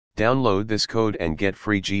Download this code and get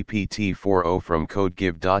free GPT-4o from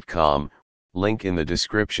codegive.com, link in the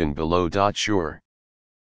description below. Sure.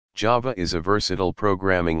 Java is a versatile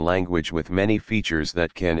programming language with many features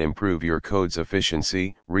that can improve your code's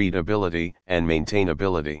efficiency, readability, and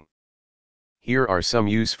maintainability. Here are some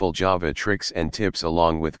useful Java tricks and tips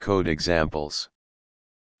along with code examples.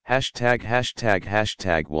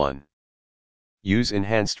 #####1. Use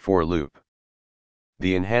enhanced for loop.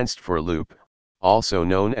 The enhanced for loop, also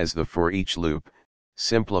known as the for each loop,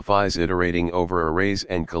 simplifies iterating over arrays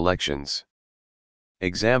and collections.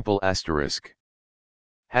 Example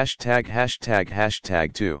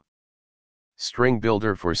 *####2. String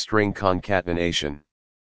builder for string concatenation.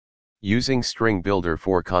 Using string builder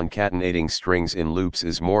for concatenating strings in loops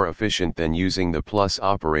is more efficient than using the plus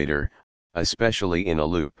operator, especially in a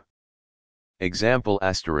loop. Example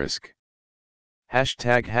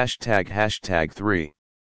 *####3.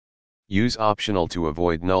 Use optional to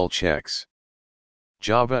avoid null checks.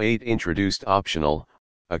 Java 8 introduced optional,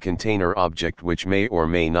 a container object which may or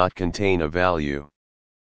may not contain a value.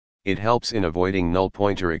 It helps in avoiding null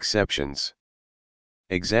pointer exceptions.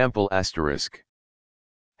 Example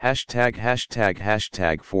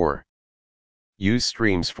 *####4. Use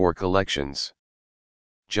streams for collections.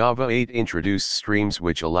 Java 8 introduced streams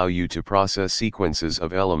which allow you to process sequences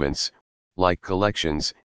of elements, like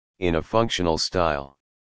collections, in a functional style.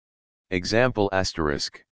 Example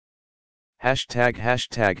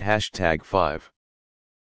 *####5.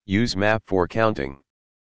 Use map for counting.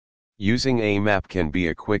 Using a map can be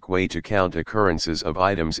a quick way to count occurrences of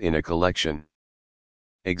items in a collection.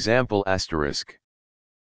 Example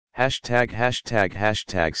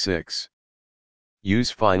 *####6.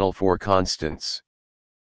 Use final for constants.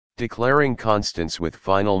 Declaring constants with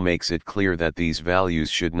final makes it clear that these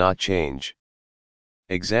values should not change.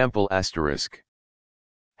 Example *####7.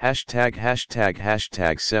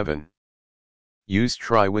 Use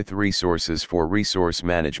try with resources for resource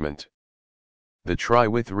management. The try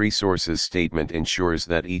with resources statement ensures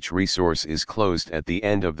that each resource is closed at the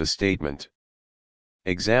end of the statement.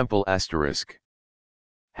 Example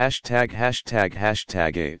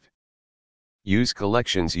 *####8. Use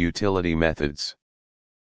collections utility methods.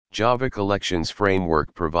 Java Collections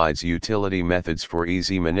Framework provides utility methods for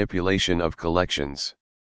easy manipulation of collections.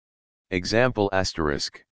 Example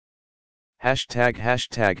 *####9.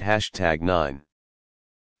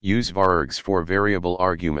 Use varargs for variable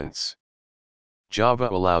arguments. Java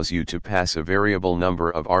allows you to pass a variable number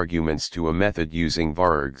of arguments to a method using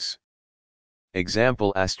varargs.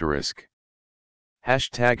 Example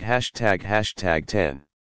 *####10.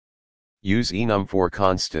 Use enum for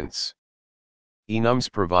constants.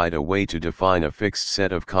 Enums provide a way to define a fixed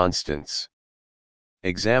set of constants.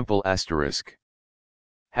 Example *####.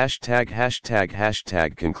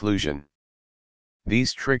 Conclusion.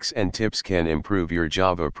 These tricks and tips can improve your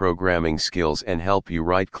Java programming skills and help you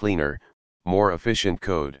write cleaner, more efficient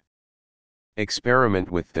code.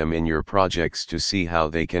 Experiment with them in your projects to see how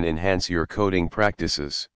they can enhance your coding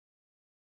practices.